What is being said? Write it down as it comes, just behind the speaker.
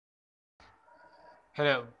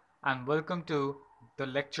Hello and welcome to the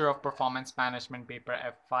lecture of Performance Management paper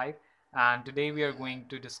F5, and today we are going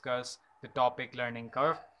to discuss the topic learning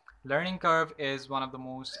curve. Learning curve is one of the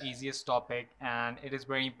most easiest topic and it is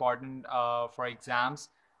very important for exams.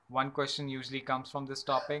 One question usually comes from this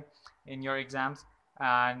topic in your exams,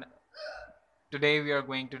 and today we are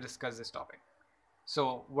going to discuss this topic.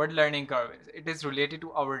 So what learning curve is? It is related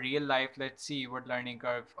to our real life. Let's see what learning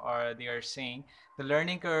curve are they are saying. The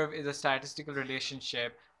learning curve is a statistical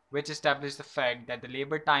relationship which establishes the fact that the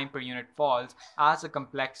labor time per unit falls as a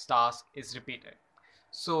complex task is repeated.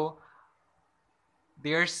 So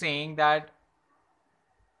they are saying that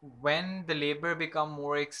when the labor become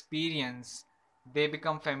more experienced, they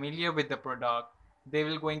become familiar with the product, they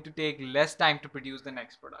will going to take less time to produce the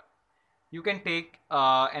next product. You can take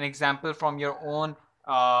an example from your own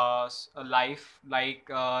life, like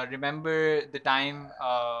remember the time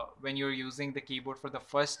when you're using the keyboard for the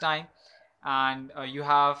first time, and you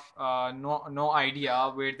have no idea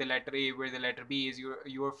where the letter A, where the letter B is.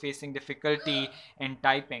 You're facing difficulty in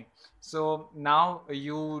typing. So now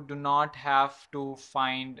you do not have to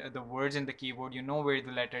find the words in the keyboard. You know where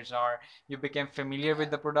the letters are. You became familiar with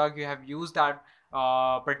the product. You have used that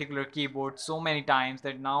particular keyboard so many times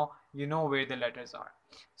that now you know where the letters are.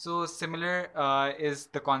 So similar is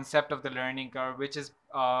the concept of the learning curve, which is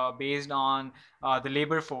based on the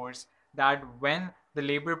labor force, that when the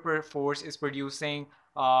labor force is producing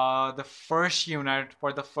the first unit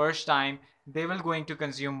for the first time, they will going to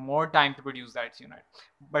consume more time to produce that unit.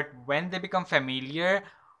 But when they become familiar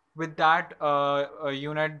with that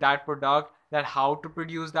unit, that product, that how to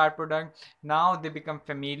produce that product, now they become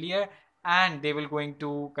familiar and they will going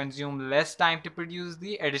to consume less time to produce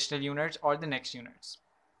the additional units or the next units,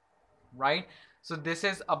 right? So this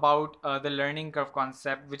is about the learning curve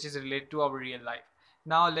concept, which is related to our real life.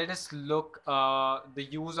 Now let us look the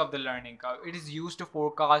use of the learning curve. It is used to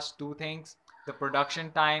forecast two things: the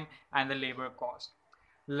production time and the labor cost.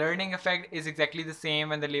 Learning effect is exactly the same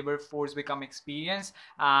when the labor force become experienced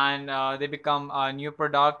and they become a new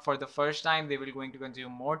product for the first time. They will going to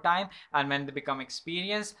consume more time, and when they become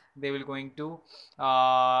experienced, they will going to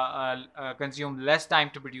consume less time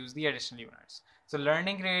to produce the additional units. So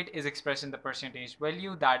learning rate is expressed in the percentage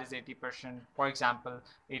value, that is 80%. For example,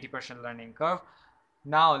 80% learning curve.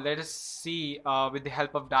 Now let us see with the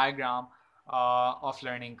help of diagram of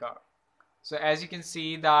learning curve. So as you can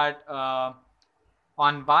see that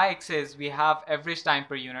on y-axis we have average time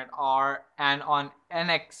per unit, or and on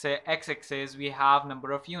x-axis we have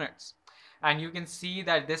number of units. And you can see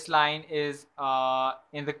that this line is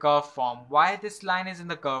in the curve form. Why this line is in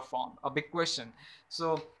the curve form? A big question.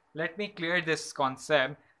 So let me clear this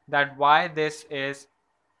concept, that why this is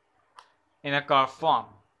in a curve form.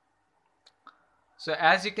 So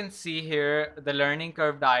as you can see here, the learning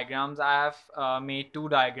curve diagrams, I have made two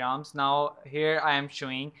diagrams. Now here I am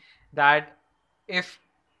showing that if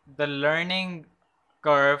the learning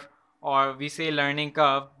curve, or we say learning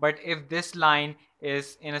curve, but if this line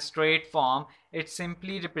is in a straight form, it's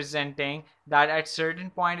simply representing that at certain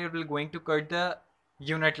point it will going to cut the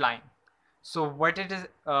unit line. So what it is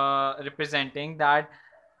representing, that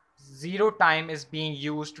zero time is being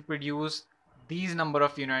used to produce these number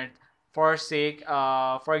of units. For sake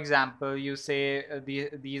for example, you say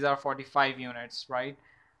these are 45 units, right?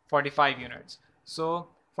 45 units. So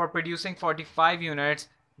for producing 45 units,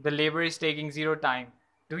 the labor is taking zero time.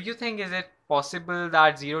 Do you think is it possible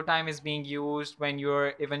that zero time is being used when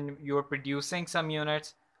you're producing some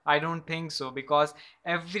units? I don't think so, because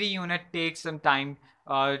every unit takes some time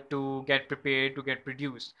to get prepared, to get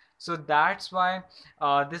produced. So that's why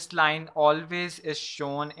this line always is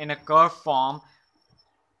shown in a curve form,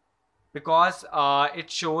 because it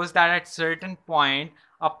shows that at certain point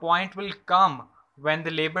a point will come when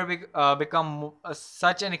the labor become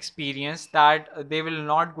such an experience that they will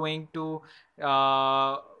not going to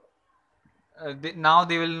now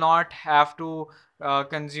they will not have to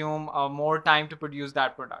consume more time to produce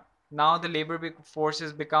that product. Now the labor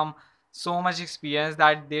forces become so much experience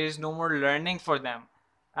that there is no more learning for them,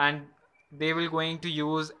 and they will going to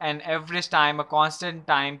use an average time, a constant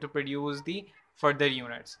time to produce the further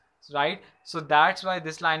units, right? So that's why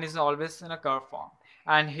this line is always in a curve form.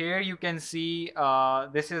 And here you can see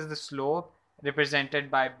this is the slope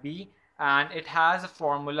represented by b, and it has a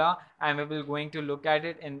formula, and we will going to look at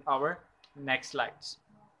it in our next slides.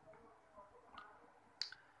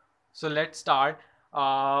 So let's start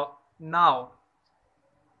now.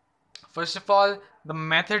 First of all, the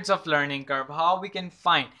methods of learning curve, how we can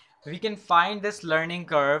find this learning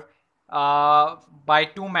curve by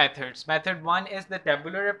two methods. Method one is the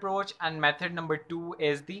tabular approach, and method number two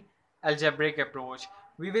is the algebraic approach.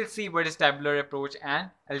 we will see what is tabular approach and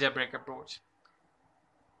algebraic approach.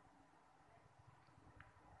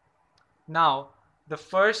 Now, the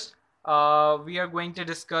first, we are going to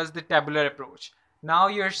discuss the tabular approach. Now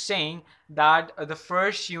you're saying that the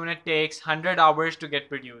first unit takes 100 hours to get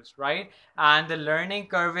produced, right? And the learning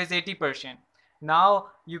curve is 80%. Now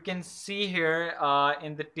you can see here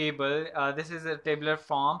in the table, this is a tabular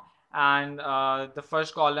form, and the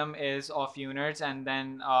first column is of units, and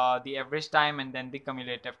then the average time, and then the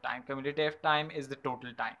cumulative time. Cumulative time is the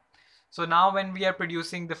total time. So now when we are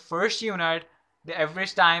producing the first unit, the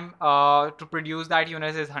average time to produce that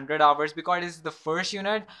unit is 100 hours because it's the first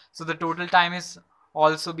unit, so the total time is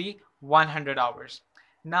also be 100 hours.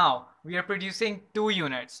 Now we are producing 2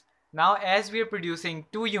 units. Now as we are producing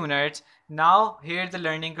 2 units, now here the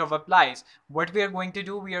learning curve applies. What we are going to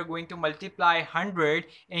do, we are going to multiply 100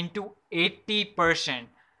 into 80%,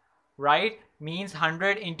 right? Means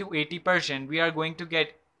 100 into 80%, we are going to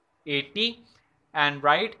get 80, and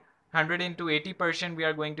right, 100 into 80%, we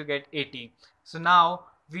are going to get 80. So now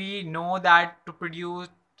we know that to produce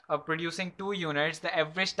producing 2 units, the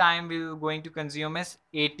average time we're going to consume is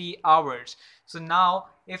 80 hours. So now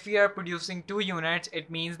if we are producing 2 units,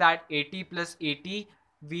 it means that 80 plus 80,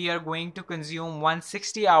 we are going to consume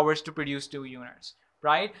 160 hours to produce 2 units,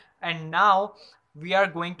 right? And now we are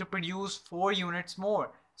going to produce 4 units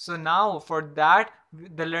more. So now for that,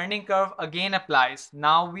 the learning curve again applies.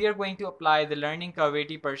 Now we are going to apply the learning curve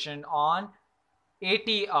 80% on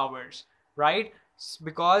 80 hours, right?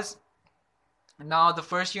 Because now the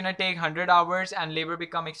first unit take 100 hours and labor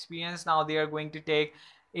become experience. Now they are going to take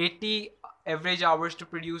 80 average hours to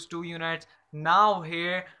produce 2 units. Now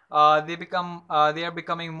here they are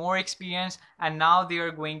becoming more experienced, and now they are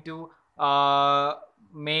going to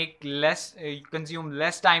make less consume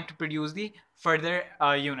less time to produce the further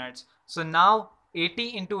units. So now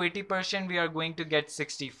 80 into 80%, we are going to get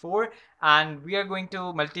 64, and we are going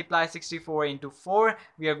to multiply 64 into 4,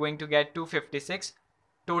 we are going to get 256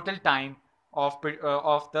 total time of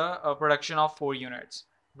the production of 4 units,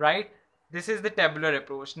 right? This is the tabular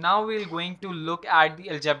approach. Now we're going to look at the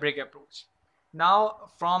algebraic approach.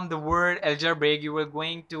 Now from the word algebraic, you are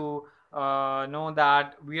going to know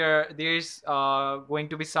that there's going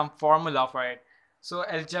to be some formula for it. So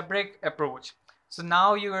algebraic approach. So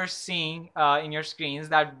now you are seeing in your screens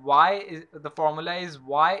that the formula is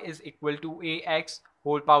y is equal to ax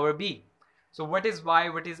whole power b. So what is y,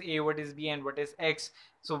 what is a, what is b, and what is x?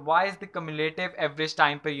 So y is the cumulative average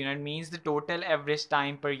time per unit, means the total average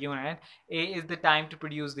time per unit. A is the time to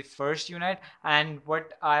produce the first unit, and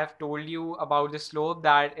what I have told you about the slope,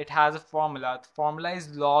 that it has a formula. The formula is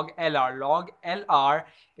log LR. Log LR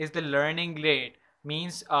is the learning rate,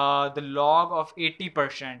 means the log of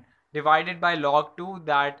 80% divided by log 2,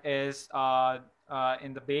 that is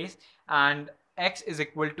in the base, and x is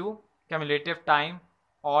equal to cumulative time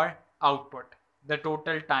or output, the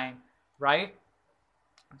total time, right?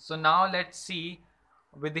 So now let's see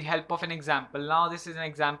with the help of an example. Now this is an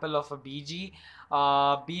example of a BG.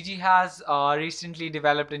 BG has recently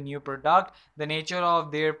developed a new product. The nature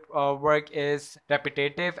of their work is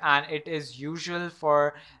repetitive, and it is usual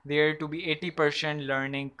for there to be 80%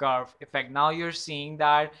 learning curve effect. Now you're seeing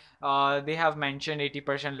that they have mentioned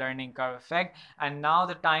 80% learning curve effect, and now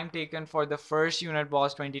the time taken for the first unit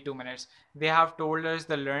was 22 minutes. They have told us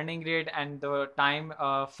the learning rate and the time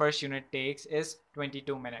first unit takes is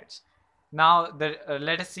 22 minutes. Now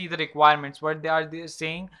let us see the requirements. What they are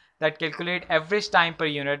saying, that calculate average time per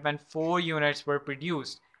unit when 4 units were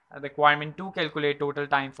produced. Requirement 2, calculate total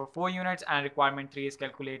time for 4 units, and requirement 3 is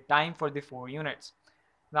calculate time for the 4 units.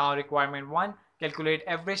 Now requirement 1, calculate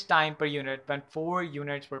average time per unit when 4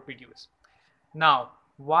 units were produced. Now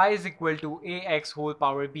y is equal to ax whole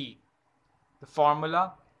power b. The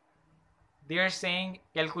formula, they are saying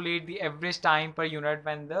calculate the average time per unit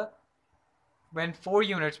when 4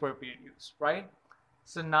 units were produced, right?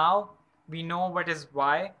 So now we know what is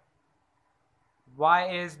y. Y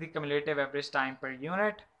is the cumulative average time per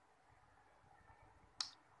unit.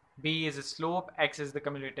 B is the slope, X is the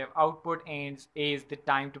cumulative output, and A is the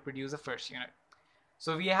time to produce the first unit.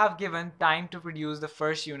 So we have given time to produce the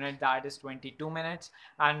first unit, that is 22 minutes,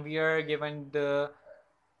 and we are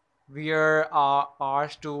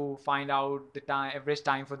asked to find out the average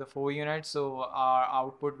time for the 4 units. So our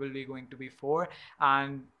output will be going to be 4,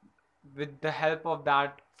 and with the help of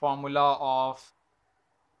that formula of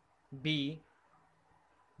B,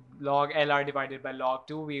 log LR divided by log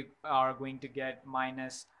 2, we are going to get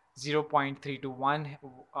minus 0.321.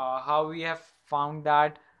 How we have found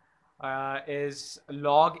that is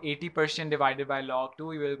log 80% divided by log 2,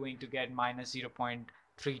 we will going to get minus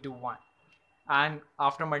 0.321. and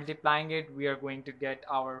after multiplying it we are going to get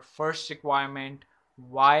our first requirement,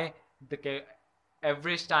 why the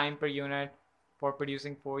average time per unit for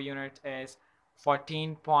producing 4 units is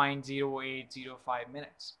 14.0805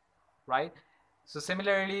 minutes, right? So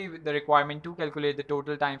similarly, the requirement to calculate the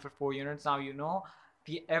total time for 4 units, now you know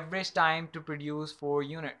the average time to produce 4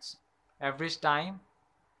 units, average time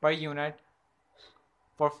per unit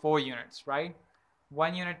for 4 units, right?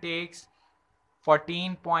 1 unit takes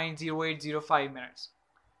 14.0805 minutes.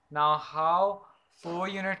 Now how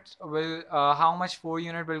much 4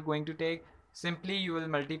 unit will going to take? Simply you will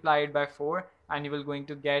multiply it by 4 and you will going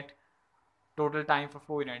to get total time for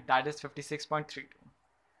 4 unit, that is 56.32.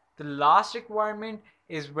 The last requirement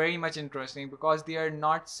is very much interesting because they are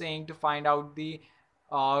not saying to find out the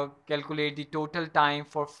calculate the total time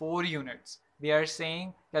for 4 units. They are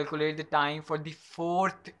saying calculate the time for the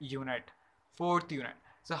fourth unit.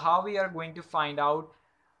 So how we are going to find out?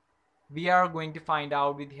 We are going to find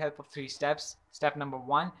out with the help of 3 steps. Step number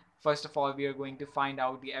 1, first of all we are going to find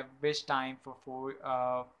out the average time for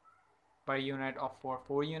 4 per unit of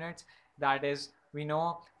 4 units. That is, we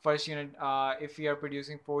know first unit, if we are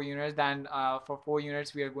producing 4 units, then for 4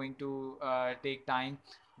 units we are going to take time.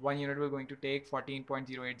 1 unit we're going to take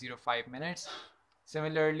 14.0805 minutes.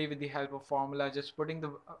 Similarly, with the help of formula, just putting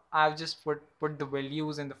the I've just put the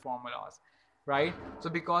values in the formulas, right? So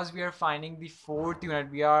because we are finding the fourth unit,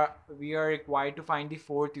 we are required to find the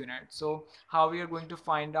fourth unit. So how we are going to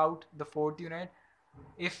find out the fourth unit?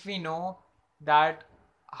 If we know that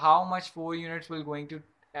how much 4 units will going to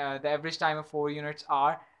the average time of 4 units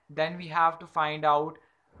are, then we have to find out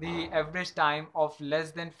the average time of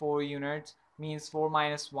less than 4 units, means 4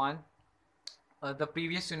 minus 1, the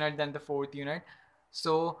previous unit, then the fourth unit.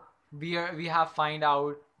 So we have find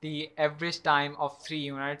out the average time of 3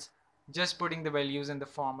 units, just putting the values in the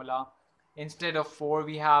formula. Instead of 4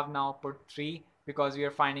 we have now put 3 because we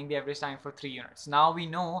are finding the average time for 3 units. Now we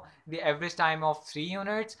know the average time of 3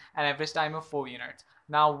 units and average time of 4 units.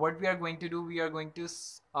 Now what we are going to do, we are going to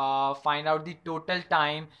find out the total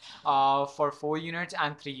time for 4 units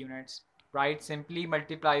and 3 units, right? Simply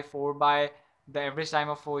multiply 4 by the average time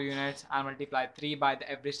of 4 units and multiply 3 by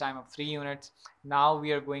the average time of 3 units. Now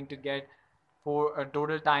we are going to get for a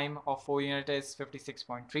total time of 4 unit is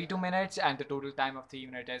 56.32 minutes and the total time of 3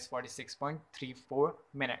 unit is 46.34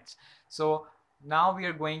 minutes. So now we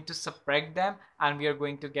are going to subtract them and we are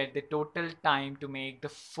going to get the total time to make the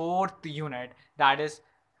fourth unit, that is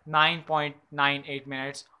 9.98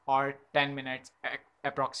 minutes or 10 minutes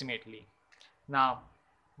approximately. Now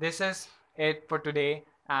this is it for today,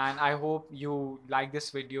 and I hope you like this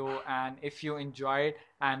video, and if you enjoyed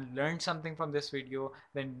and learned something from this video,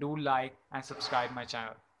 then do like and subscribe my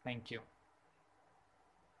channel. Thank you.